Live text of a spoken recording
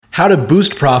How to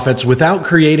boost profits without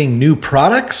creating new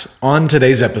products on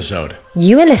today's episode.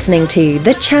 You are listening to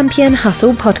the Champion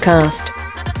Hustle podcast.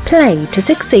 Play to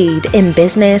succeed in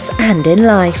business and in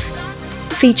life.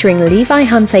 Featuring Levi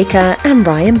Hunsaker and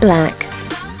Ryan Black.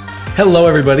 Hello,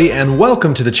 everybody, and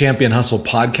welcome to the Champion Hustle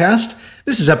podcast.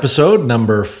 This is episode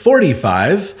number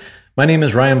 45. My name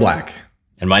is Ryan Black.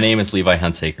 And my name is Levi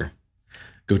Hunsaker.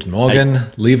 Guten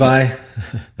Morgen, Levi.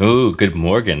 Ooh, good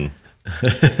morgen.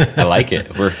 I like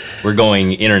it. We're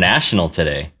going international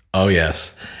today. Oh,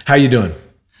 yes. How you doing?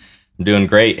 I'm doing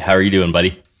great. How are you doing,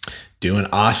 buddy? Doing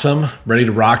awesome. Ready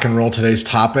to rock and roll today's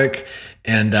topic.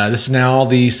 And this is now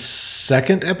the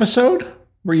second episode.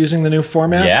 We're using the new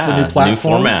format, the new platform. New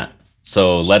format.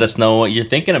 So let us know what you're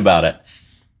thinking about it.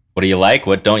 What do you like?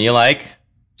 What don't you like?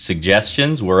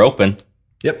 Suggestions? We're open.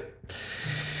 Yep.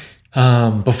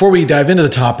 Before we dive into the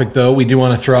topic, though, we do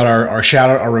want to throw out our shout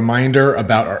out, our reminder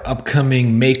about our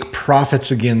upcoming Make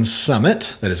Profits Again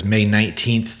Summit. That is May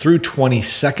 19th through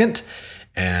 22nd.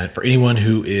 And for anyone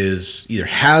who is either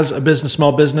has a business,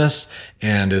 small business,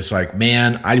 and is like,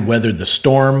 man, I weathered the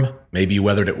storm. Maybe you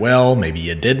weathered it well. Maybe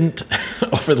you didn't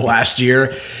over the last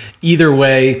year. Either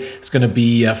way, it's going to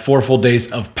be 4 full days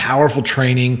of powerful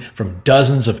training from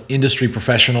dozens of industry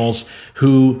professionals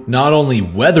who not only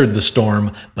weathered the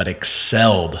storm, but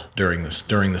excelled during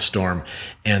the storm.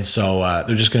 And so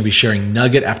they're just going to be sharing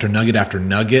nugget after nugget after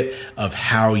nugget of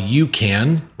how you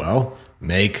can,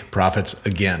 make profits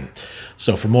again.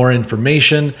 So for more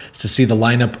information, to see the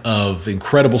lineup of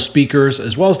incredible speakers,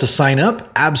 as well as to sign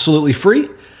up absolutely free,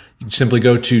 you can simply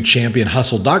go to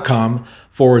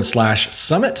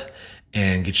championhustle.com/summit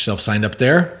and get yourself signed up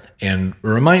there. And a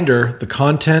reminder, the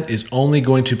content is only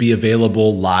going to be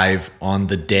available live on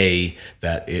the day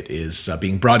that it is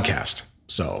being broadcast.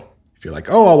 So if you're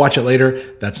like, oh, I'll watch it later,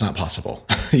 that's not possible.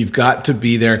 You've got to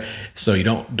be there so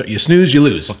you snooze, you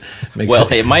lose.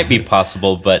 It might be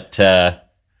possible, but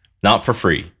not for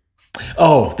free.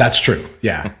 Oh, that's true.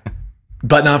 Yeah.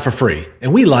 But not for free.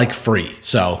 And we like free.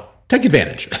 So take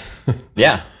advantage.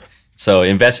 Yeah. So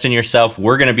invest in yourself.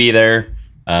 We're going to be there.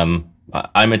 I'm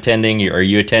attending. Are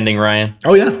you attending, Ryan?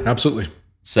 Oh, yeah, absolutely.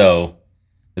 So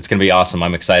it's going to be awesome.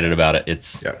 I'm excited about it.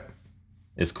 It's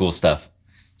cool stuff.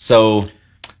 So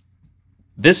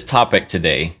this topic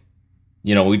today,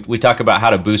 we talk about how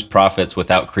to boost profits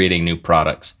without creating new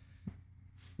products.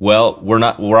 Well,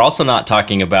 we're also not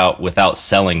talking about without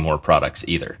selling more products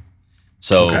either.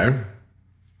 So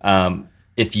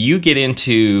if you get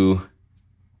into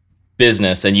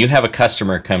business and you have a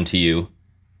customer come to you,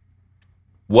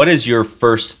 what is your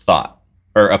first thought?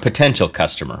 Or a potential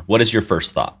customer, what is your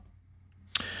first thought?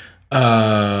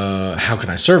 How can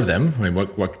I serve them? I mean,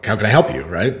 how can I help you,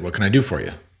 right? What can I do for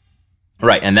you?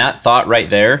 Right, and that thought right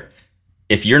there,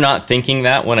 if you're not thinking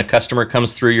that when a customer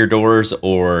comes through your doors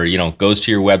or, goes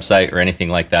to your website or anything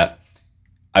like that,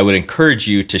 I would encourage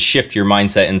you to shift your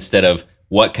mindset instead of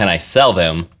what can I sell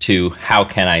them to how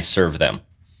can I serve them?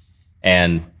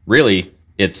 And really,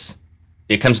 it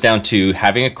comes down to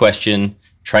having a question,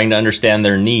 trying to understand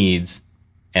their needs,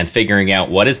 and figuring out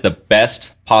what is the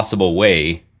best possible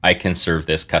way I can serve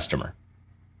this customer.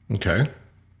 Okay.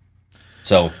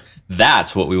 So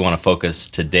that's what we want to focus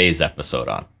today's episode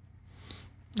on.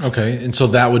 Okay. And so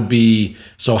that would be,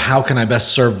 so how can I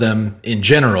best serve them in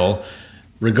general,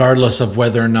 regardless of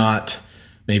whether or not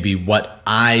maybe what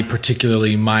my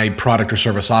product or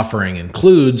service offering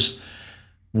includes,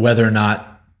 whether or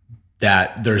not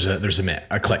that there's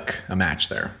a click, a match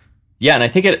there. Yeah, and I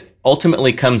think it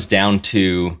ultimately comes down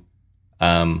to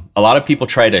a lot of people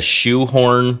try to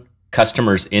shoehorn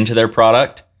customers into their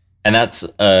product, and that's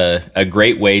a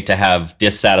great way to have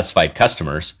dissatisfied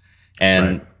customers.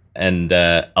 And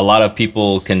a lot of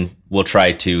people will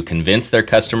try to convince their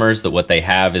customers that what they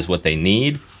have is what they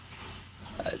need.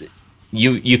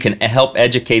 You can help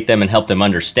educate them and help them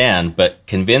understand, but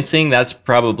convincing, that's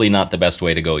probably not the best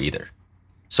way to go either.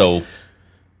 So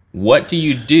what do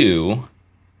you do?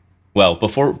 Well,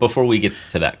 before we get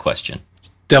to that question.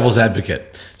 Devil's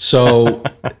advocate. So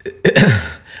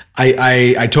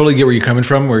I totally get where you're coming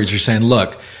from, where you're saying,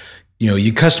 look,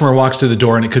 your customer walks through the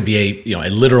door, and it could be a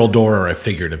literal door or a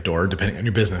figurative door, depending on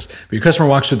your business. But your customer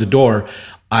walks through the door,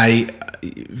 from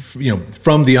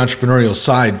the entrepreneurial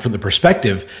side, from the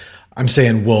perspective, I'm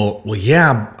saying, well,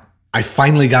 yeah, I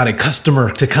finally got a customer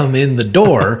to come in the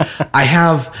door. I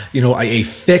have, a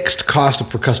fixed cost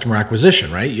for customer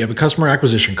acquisition, right? You have a customer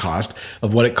acquisition cost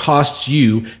of what it costs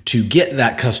you to get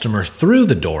that customer through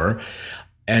the door.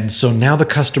 And so now the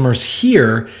customer's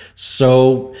here.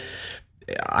 So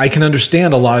I can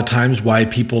understand a lot of times why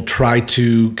people try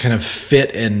to kind of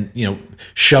fit and,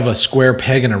 shove a square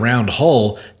peg in a round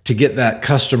hole to get that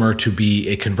customer to be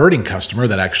a converting customer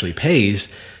that actually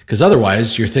pays. Because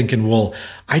otherwise you're thinking, well,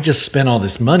 I just spent all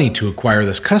this money to acquire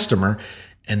this customer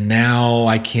and now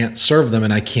I can't serve them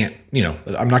and I can't,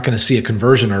 I'm not going to see a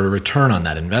conversion or a return on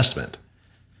that investment.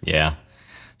 Yeah.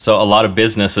 So a lot of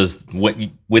businesses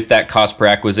with that cost per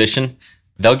acquisition,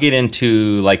 they'll get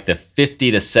into like the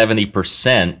 50 to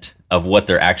 70% of what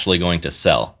they're actually going to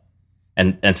sell.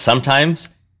 And sometimes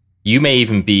you may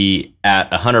even be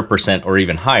at 100% or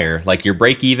even higher. Like your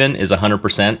break even is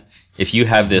 100%. If you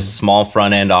have this small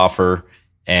front end offer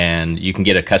and you can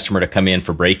get a customer to come in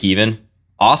for break even,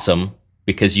 awesome,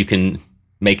 because you can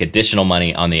make additional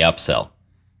money on the upsell.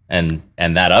 And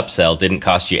that upsell didn't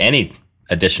cost you any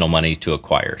additional money to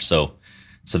acquire. So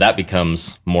that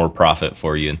becomes more profit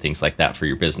for you and things like that for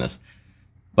your business.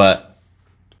 But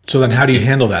so then how do you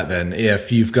handle that then?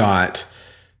 If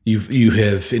you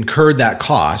have incurred that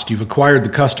cost, you've acquired the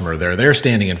customer, they're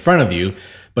standing in front of you,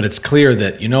 but it's clear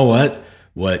that,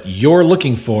 what you're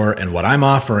looking for and what I'm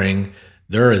offering,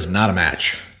 there is not a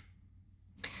match.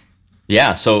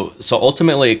 Yeah. So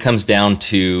ultimately it comes down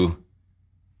to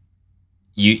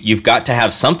you've got to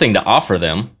have something to offer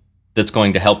them that's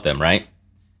going to help them, right?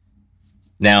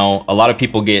 Now, a lot of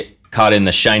people get caught in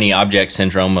the shiny object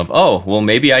syndrome of, oh, well,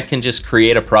 maybe I can just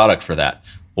create a product for that.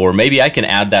 Or maybe I can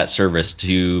add that service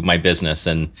to my business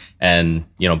and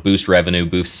boost revenue,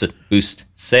 boost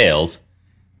sales.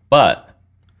 But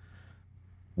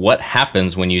what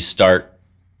happens when you start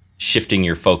shifting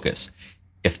your focus?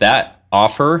 If that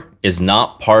offer is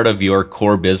not part of your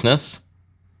core business,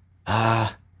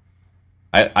 I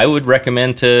would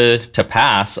recommend to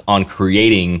pass on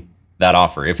creating that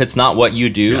offer. If it's not what you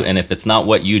do, and if it's not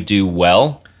what you do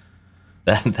well,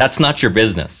 that's not your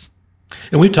business.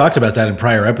 And we've talked about that in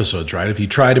prior episodes, right? If you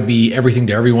try to be everything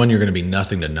to everyone, you're going to be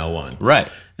nothing to no one. Right.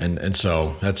 And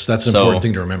so that's an important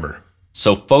thing to remember.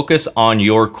 So focus on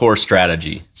your core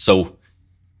strategy. So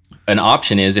an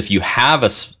option is if you have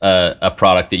a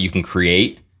product that you can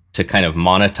create to kind of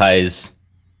monetize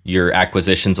your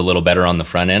acquisitions a little better on the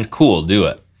front end, cool, do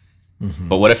it. Mm-hmm.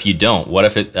 But what if you don't? What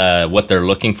if what they're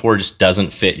looking for just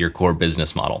doesn't fit your core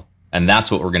business model? And that's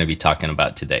what we're going to be talking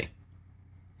about today.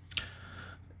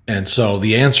 And so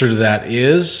the answer to that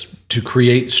is to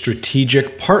create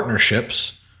strategic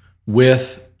partnerships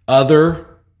with other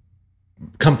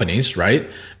companies, right?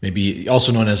 Maybe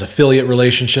also known as affiliate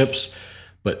relationships,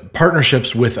 but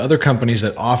partnerships with other companies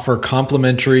that offer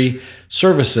complementary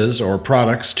services or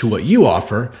products to what you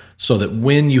offer, so that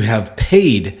when you have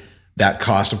paid that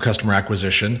cost of customer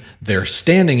acquisition, they're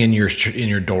standing in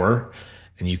your door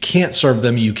and you can't serve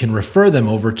them, you can refer them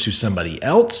over to somebody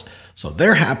else, so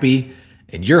they're happy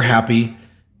and you're happy,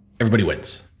 everybody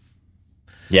wins.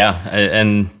 Yeah,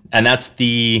 and that's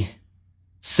the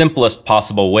simplest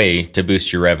possible way to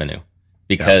boost your revenue,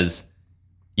 because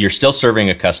you're still serving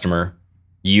a customer.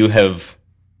 You have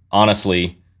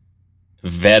honestly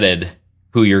vetted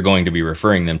who you're going to be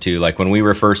referring them to. Like when we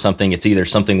refer something, it's either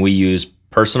something we use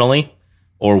personally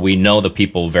or we know the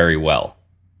people very well.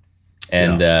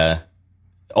 And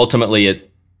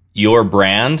ultimately, your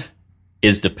brand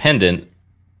is dependent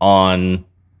on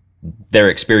their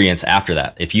experience after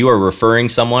that. If you are referring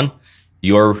someone,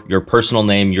 your personal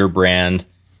name, your brand,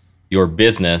 your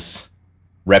business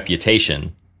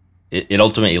reputation, it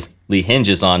ultimately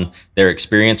hinges on their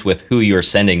experience with who you're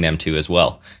sending them to as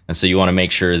well. And so you want to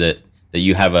make sure that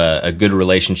you have a good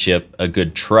relationship, a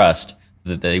good trust,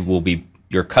 that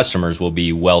your customers will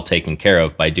be well taken care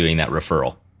of by doing that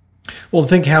referral. Well,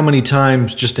 think how many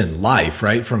times just in life,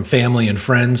 right, from family and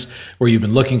friends, where you've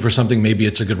been looking for something. Maybe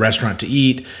it's a good restaurant to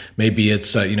eat. Maybe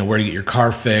it's where to get your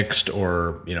car fixed,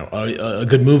 or a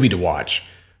good movie to watch,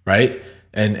 right?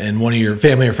 And one of your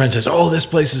family or friends says, "Oh, this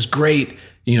place is great."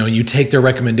 You take their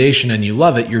recommendation and you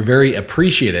love it. You're very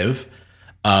appreciative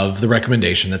of the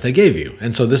recommendation that they gave you.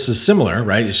 And so this is similar,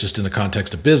 right? It's just in the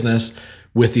context of business.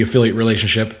 With the affiliate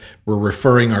relationship, we're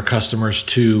referring our customers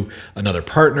to another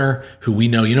partner who we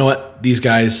know, these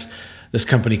guys, this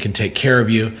company can take care of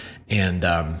you and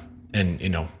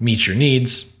meet your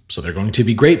needs. So they're going to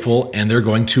be grateful and they're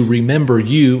going to remember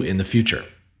you in the future.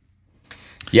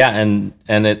 Yeah. And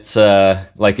it's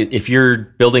like if you're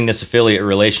building this affiliate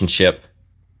relationship,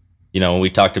 we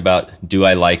talked about, do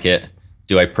I like it?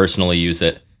 Do I personally use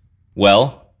it?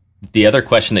 Well, the other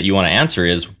question that you want to answer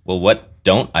is, well, what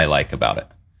don't I like about it?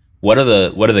 What are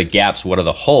the gaps? What are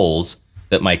the holes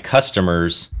that my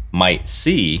customers might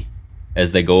see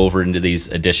as they go over into these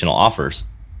additional offers?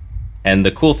 And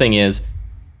the cool thing is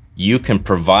you can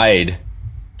provide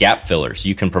gap fillers.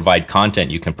 You can provide content,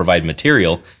 you can provide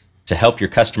material to help your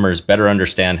customers better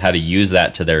understand how to use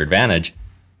that to their advantage.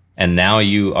 And now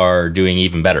you are doing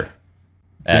even better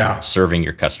at serving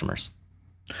your customers.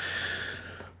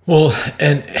 Well,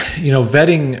 and,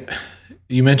 vetting,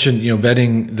 you mentioned,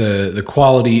 vetting the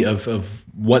quality of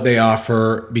what they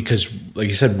offer, because like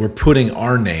you said, we're putting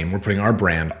our name, we're putting our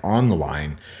brand on the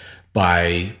line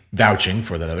by vouching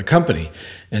for that other company.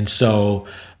 And so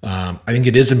I think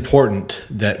it is important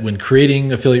that when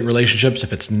creating affiliate relationships,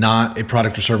 if it's not a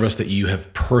product or service that you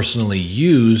have personally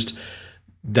used,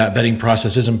 that vetting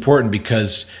process is important,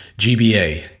 because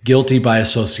GBA, guilty by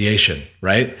association,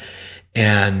 right?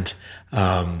 And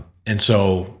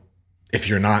so if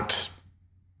you're not,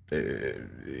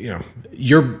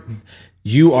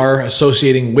 you are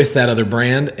associating with that other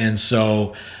brand. And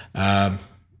so,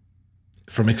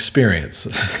 from experience,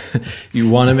 you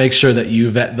want to make sure that you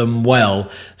vet them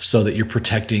well so that you're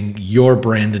protecting your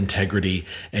brand integrity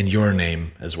and your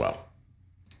name as well.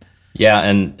 Yeah,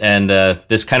 and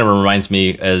this kind of reminds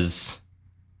me, as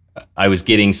I was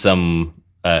getting some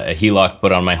a HELOC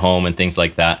put on my home and things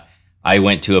like that. I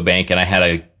went to a bank and I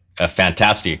had a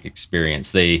fantastic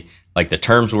experience. The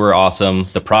terms were awesome,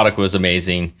 the product was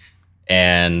amazing,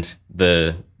 and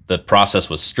the process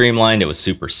was streamlined. It was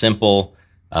super simple,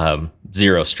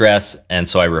 zero stress. And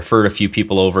so I referred a few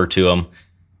people over to them,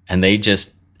 and they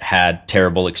just had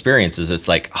terrible experiences. It's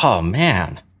like, oh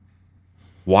man,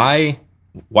 why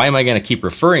am I going to keep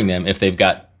referring them if they've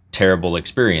got terrible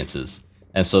experiences?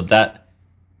 And so that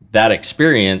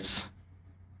experience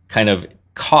kind of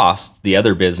cost the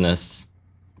other business,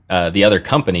 the other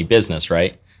company business,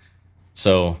 right?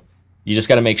 So you just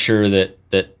got to make sure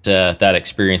that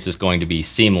experience is going to be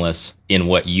seamless in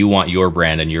what you want your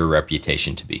brand and your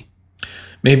reputation to be.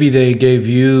 Maybe they gave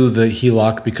you the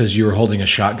HELOC because you were holding a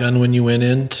shotgun when you went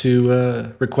in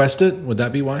to request it. Would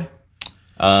that be why?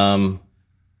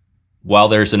 While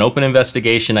there's an open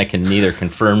investigation, I can neither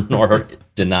confirm nor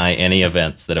deny any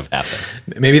events that have happened.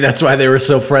 Maybe that's why they were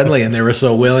so friendly and they were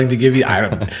so willing to give you.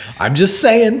 I'm just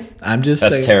saying.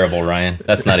 That's terrible, Ryan.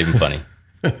 That's not even funny.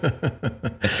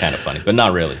 It's kind of funny, but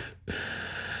not really.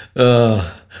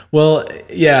 Well,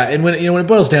 yeah, and when it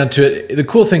boils down to it, the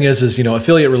cool thing is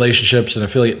affiliate relationships and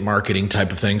affiliate marketing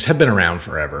type of things have been around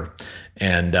forever,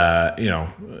 and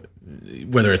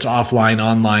whether it's offline,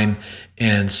 online,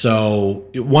 and so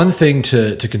one thing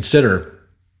to consider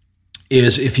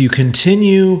is if you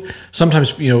continue.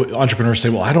 Sometimes entrepreneurs say,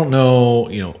 "Well, I don't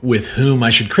know with whom I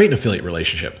should create an affiliate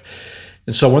relationship,"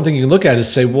 and so one thing you can look at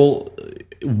is say, "Well,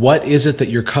 what is it that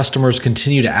your customers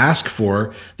continue to ask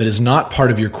for that is not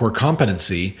part of your core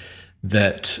competency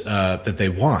that they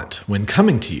want when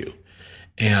coming to you?"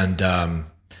 And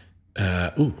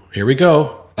here we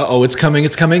go. It's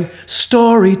coming.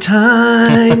 Story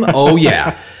time. Oh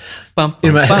yeah.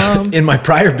 In my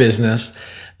prior business,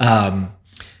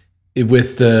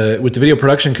 with the video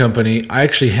production company, I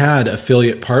actually had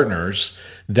affiliate partners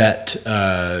that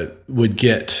would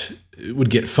get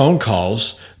phone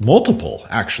calls, multiple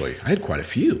actually. I had quite a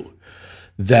few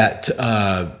that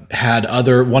had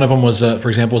other. One of them was, for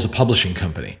example, was a publishing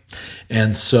company,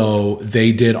 and so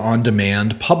they did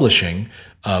on-demand publishing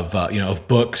of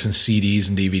books and CDs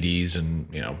and DVDs and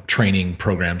training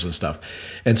programs and stuff.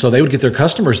 And so they would get their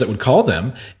customers that would call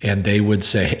them, and they would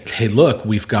say, "Hey, look,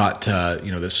 we've got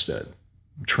this."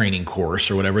 Training course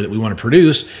or whatever that we want to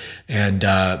produce, and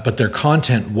but their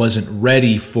content wasn't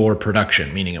ready for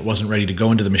production, meaning it wasn't ready to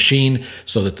go into the machine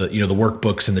so that the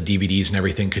workbooks and the DVDs and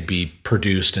everything could be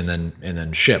produced and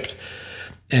then shipped.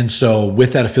 And so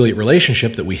with that affiliate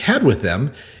relationship that we had with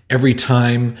them, every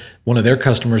time one of their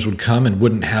customers would come and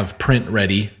wouldn't have print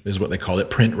ready, is what they called it,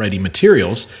 print ready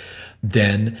materials,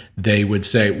 then they would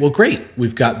say, "Well, great,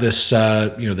 we've got this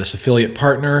this affiliate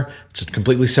partner. It's a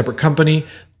completely separate company.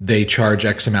 They charge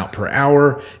X amount per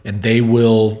hour, and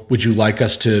would you like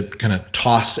us to kind of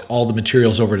toss all the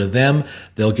materials over to them?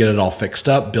 They'll get it all fixed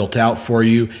up, built out for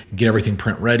you, get everything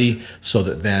print ready so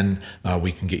that then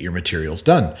we can get your materials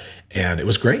done." And it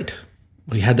was great.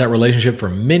 We had that relationship for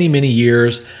many, many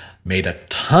years, made a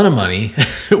ton of money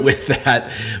with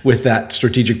that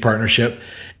strategic partnership.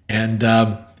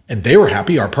 And they were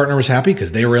happy. Our partner was happy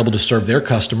because they were able to serve their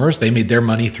customers. They made their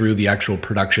money through the actual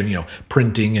production,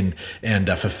 printing and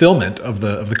fulfillment of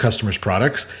the customer's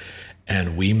products.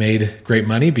 And we made great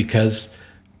money because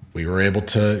we were able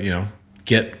to,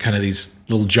 get kind of these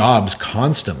little jobs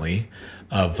constantly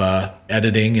of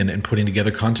editing and putting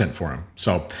together content for them.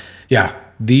 So yeah,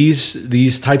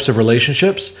 these types of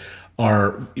relationships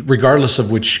are, regardless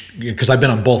of which, because I've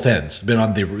been on both ends, been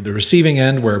on the receiving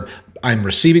end where I'm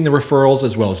receiving the referrals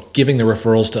as well as giving the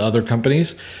referrals to other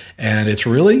companies. And it's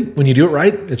really, when you do it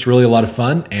right, it's really a lot of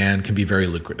fun and can be very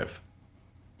lucrative.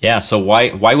 Yeah. So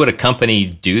why would a company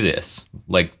do this?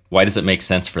 Like, why does it make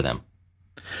sense for them?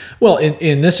 Well,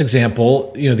 in this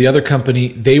example, the other company,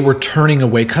 they were turning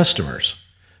away customers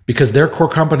because their core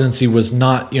competency was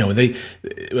not,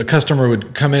 a customer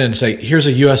would come in and say, here's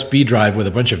a USB drive with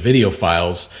a bunch of video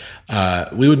files.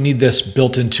 We would need this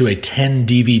built into a 10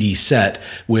 DVD set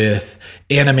with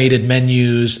animated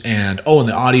menus and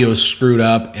the audio is screwed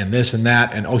up and this and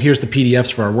that. And here's the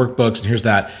PDFs for our workbooks and here's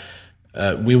that.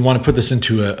 We want to put this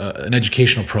into an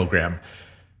educational program.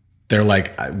 They're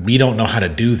like, we don't know how to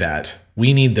do that.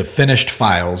 We need the finished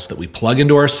files that we plug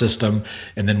into our system,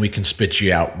 and then we can spit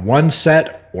you out 1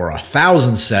 set or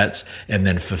 1,000 sets and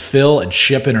then fulfill and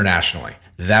ship internationally.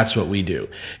 That's what we do.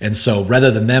 And so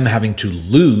rather than them having to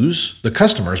lose the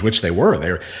customers, which they were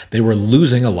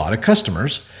losing a lot of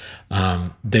customers,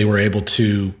 they were able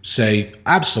to say,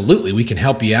 absolutely, we can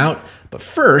help you out. But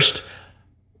first,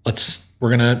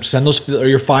 we're going to send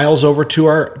your files over to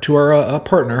our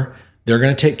partner. They're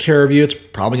going to take care of you. It's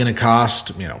probably going to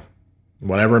cost,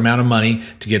 whatever amount of money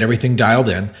to get everything dialed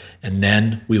in, and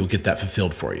then we will get that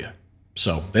fulfilled for you.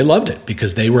 So they loved it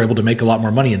because they were able to make a lot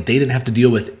more money and they didn't have to deal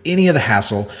with any of the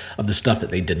hassle of the stuff that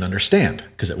they didn't understand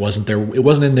because it wasn't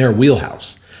in their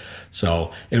wheelhouse.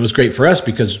 So it was great for us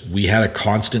because we had a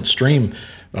constant stream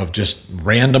of just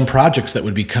random projects that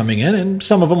would be coming in, and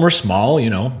some of them were small,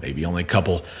 maybe only a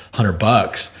couple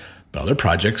 $100, but other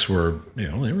projects were, they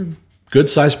were good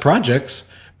sized projects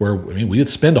where, we would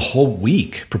spend a whole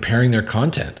week preparing their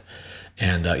content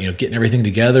and, getting everything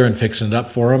together and fixing it up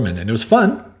for them. And it was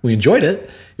fun. We enjoyed it.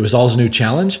 It was always a new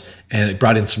challenge, and it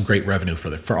brought in some great revenue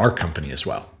for our company as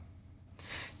well.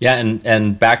 Yeah.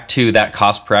 And back to that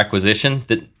cost per acquisition,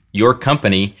 that your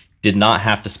company did not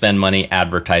have to spend money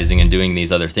advertising and doing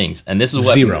these other things. And this is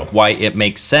why it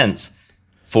makes sense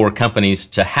for companies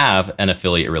to have an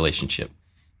affiliate relationship.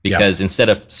 Because instead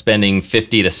of spending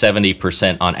 50 to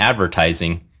 70% on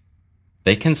advertising,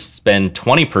 they can spend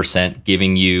 20%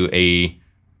 giving you a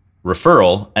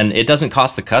referral, and it doesn't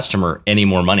cost the customer any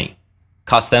more money.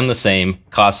 Cost them the same,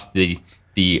 cost the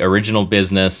original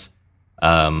business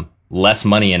less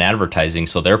money in advertising,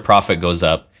 so their profit goes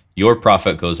up, your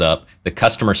profit goes up, the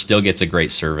customer still gets a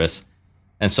great service.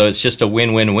 And so it's just a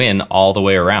win-win-win all the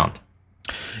way around.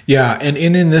 Yeah, and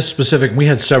in this specific, we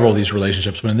had several of these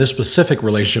relationships, but in this specific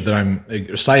relationship that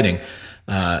I'm citing,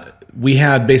 we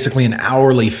had basically an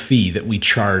hourly fee that we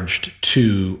charged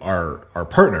to our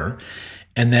partner,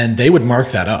 and then they would mark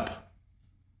that up.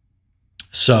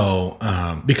 So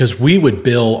because we would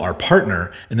bill our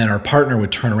partner, and then our partner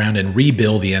would turn around and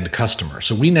rebill the end customer.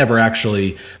 So we never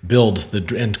actually billed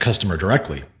the end customer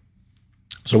directly.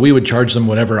 So we would charge them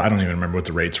whatever, I don't even remember what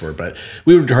the rates were, but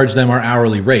we would charge them our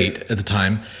hourly rate at the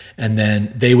time, and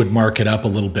then they would mark it up a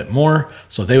little bit more.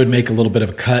 So they would make a little bit of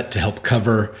a cut to help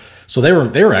cover. So they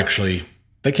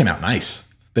came out nice.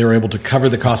 They were able to cover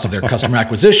the cost of their customer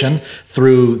acquisition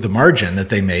through the margin that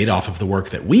they made off of the work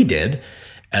that we did,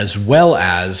 as well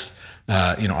as,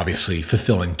 obviously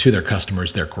fulfilling to their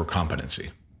customers their core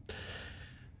competency.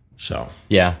 So,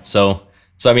 yeah. So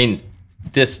I mean,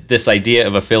 this idea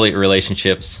of affiliate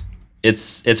relationships,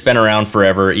 it's been around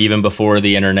forever, even before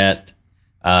the internet,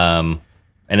 and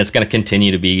it's going to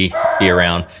continue to be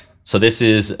around. So this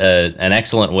is an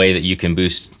excellent way that you can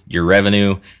boost your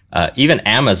revenue. Even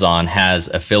Amazon has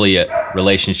affiliate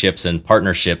relationships and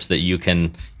partnerships that you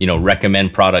can,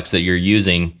 recommend products that you're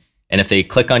using. And if they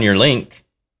click on your link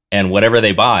and whatever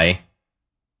they buy,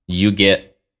 you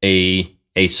get a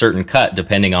certain cut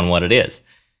depending on what it is.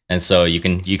 And so you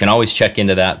can always check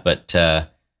into that, but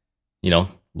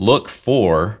look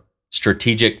for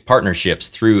strategic partnerships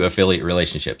through affiliate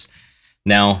relationships.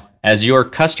 Now, as your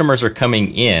customers are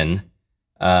coming in,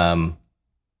 and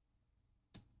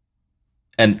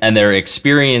they're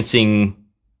experiencing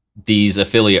these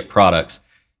affiliate products,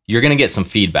 you're going to get some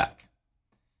feedback.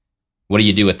 What do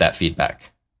you do with that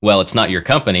feedback? Well, it's not your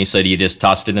company, so do you just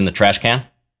toss it in the trash can?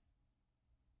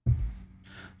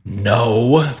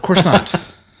 No, of course not.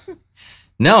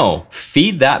 No,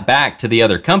 feed that back to the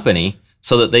other company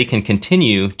so that they can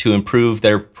continue to improve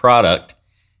their product,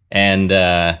 and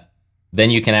then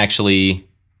you can actually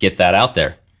get that out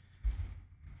there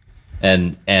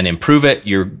and improve it.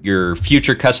 Your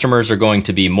future customers are going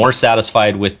to be more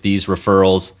satisfied with these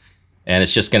referrals, and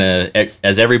it's just going to,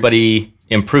 as everybody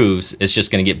improves, it's just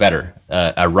going to get better.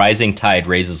 A rising tide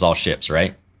raises all ships,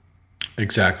 right?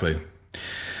 Exactly.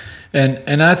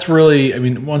 And that's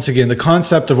really, once again, the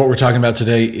concept of what we're talking about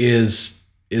today is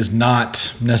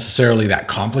not necessarily that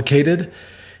complicated.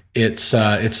 it's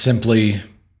simply,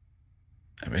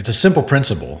 it's a simple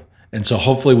principle. And so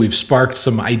hopefully we've sparked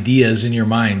some ideas in your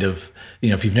mind of,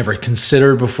 if you've never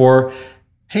considered before,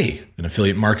 hey, an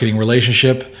affiliate marketing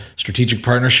relationship, strategic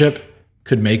partnership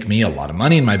could make me a lot of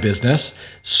money in my business,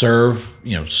 serve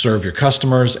your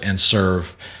customers and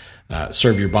serve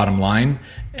your bottom line.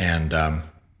 And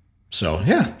so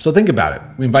think about it.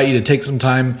 We invite you to take some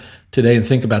time today and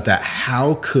think about that.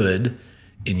 How could,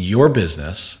 in your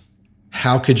business,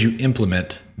 how could you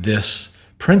implement this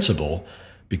principle?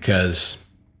 Because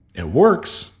it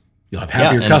works. You'll have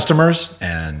happier customers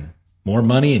and more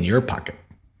money in your pocket.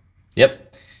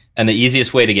 Yep. And the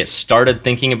easiest way to get started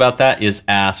thinking about that is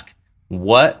ask,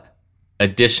 what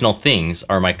additional things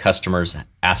are my customers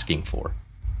asking for?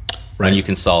 Right. When you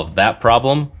can solve that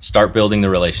problem, start building the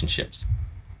relationships.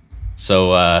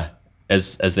 So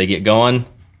as they get going,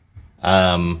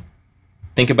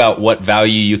 think about what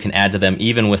value you can add to them,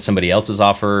 even with somebody else's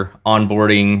offer,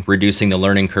 onboarding, reducing the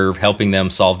learning curve, helping them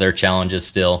solve their challenges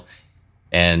still.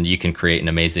 And you can create an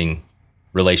amazing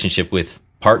relationship with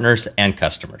partners and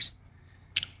customers.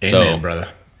 Amen,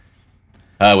 brother.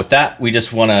 With that, we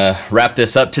just want to wrap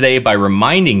this up today by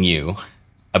reminding you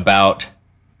about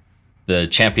the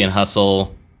Champion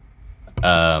Hustle,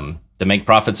 the Make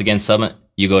Profits Again Summit.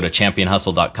 You go to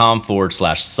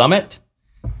championhustle.com/summit.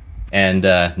 And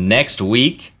next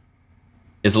week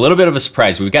is a little bit of a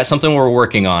surprise. We've got something we're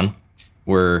working on.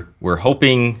 We're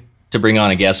hoping to bring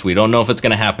on a guest. We don't know if it's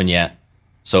going to happen yet.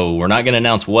 So we're not going to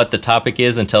announce what the topic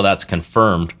is until that's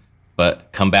confirmed.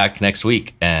 But come back next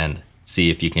week and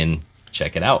see if you can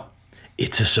check it out.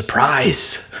 It's a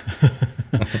surprise.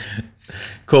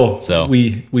 Cool. So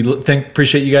we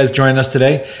appreciate you guys joining us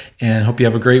today, and hope you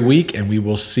have a great week. And we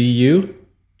will see you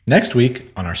next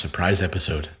week on our surprise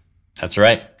episode. That's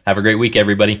right. Have a great week,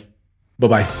 everybody.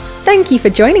 Bye-bye. Thank you for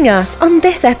joining us on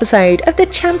this episode of the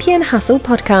Champion Hustle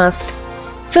podcast.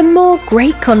 For more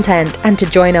great content and to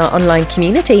join our online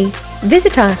community,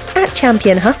 visit us at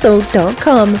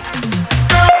championhustle.com.